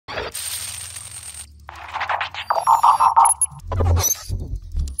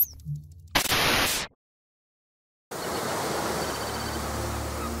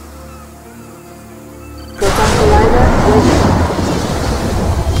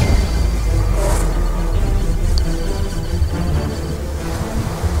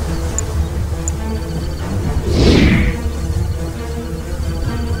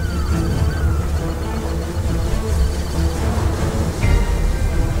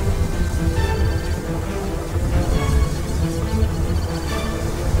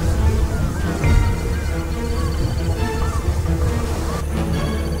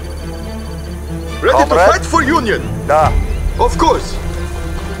Ready to Comrade? fight for Union? Da. Of course.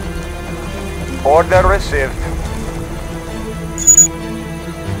 Order received.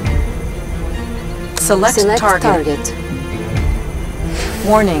 Select target. target.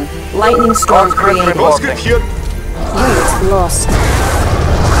 Warning. Lightning storm created. Musket here. Unit lost.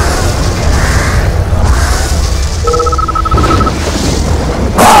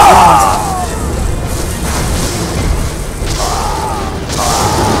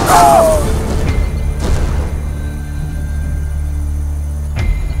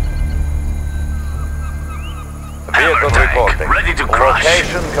 Vehicle reporting. Ready to crush.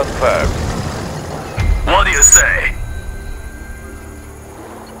 Location confirmed. What do you say?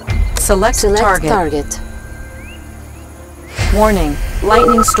 Select target. Warning.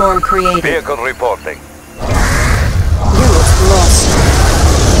 Lightning storm created. Vehicle reporting. Unit lost.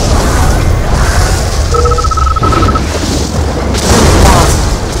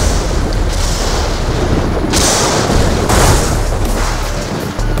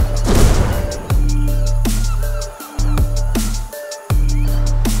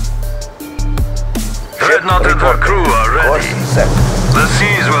 Dreadnought and her crew are Course ready. set. The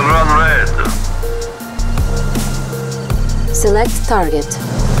seas will run red. Select target.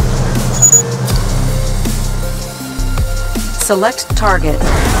 Select target.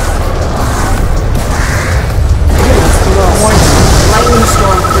 Unit lost. Warning. Lightning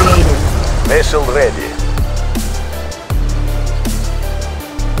storm created. Vessel ready.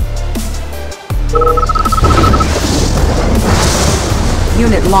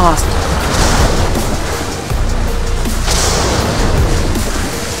 Unit lost.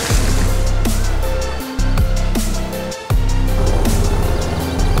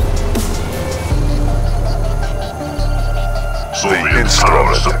 The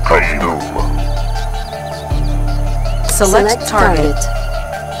instruments of doom. Select target.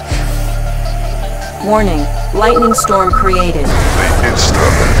 Warning. Lightning storm created. The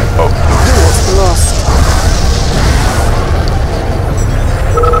instrument of Unit lost.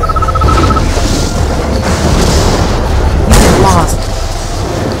 Unit lost.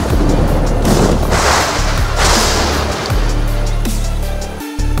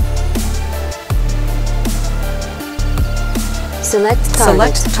 Select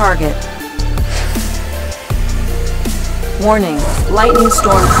target. Select target. Warning. Lightning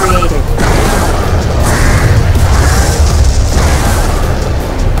storm created.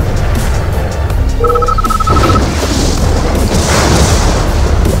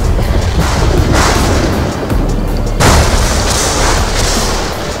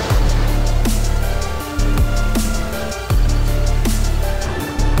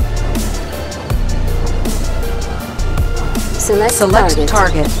 Select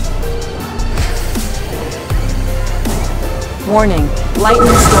target. Warning.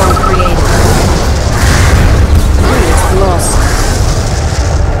 Lightning storm created. Unit lost.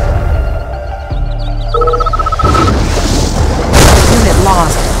 Unit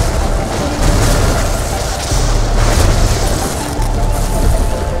lost.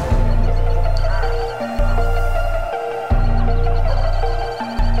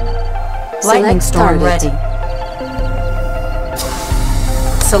 Lightning storm target. ready.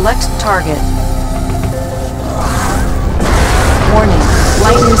 Select target. Warning.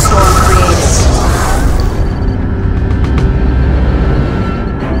 Lightning storm created.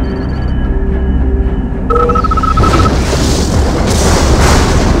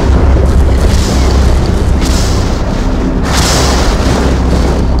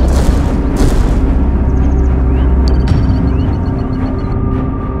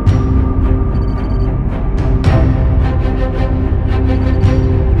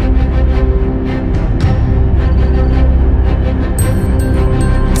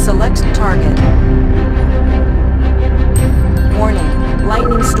 Select target. Warning.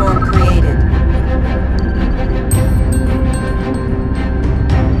 Lightning storm created.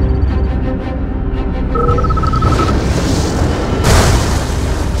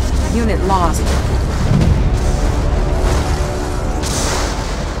 Unit lost.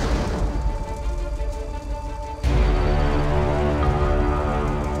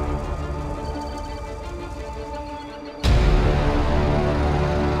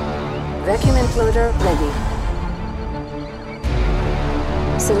 Vacuum imploder ready.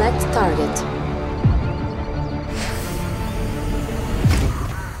 Select target.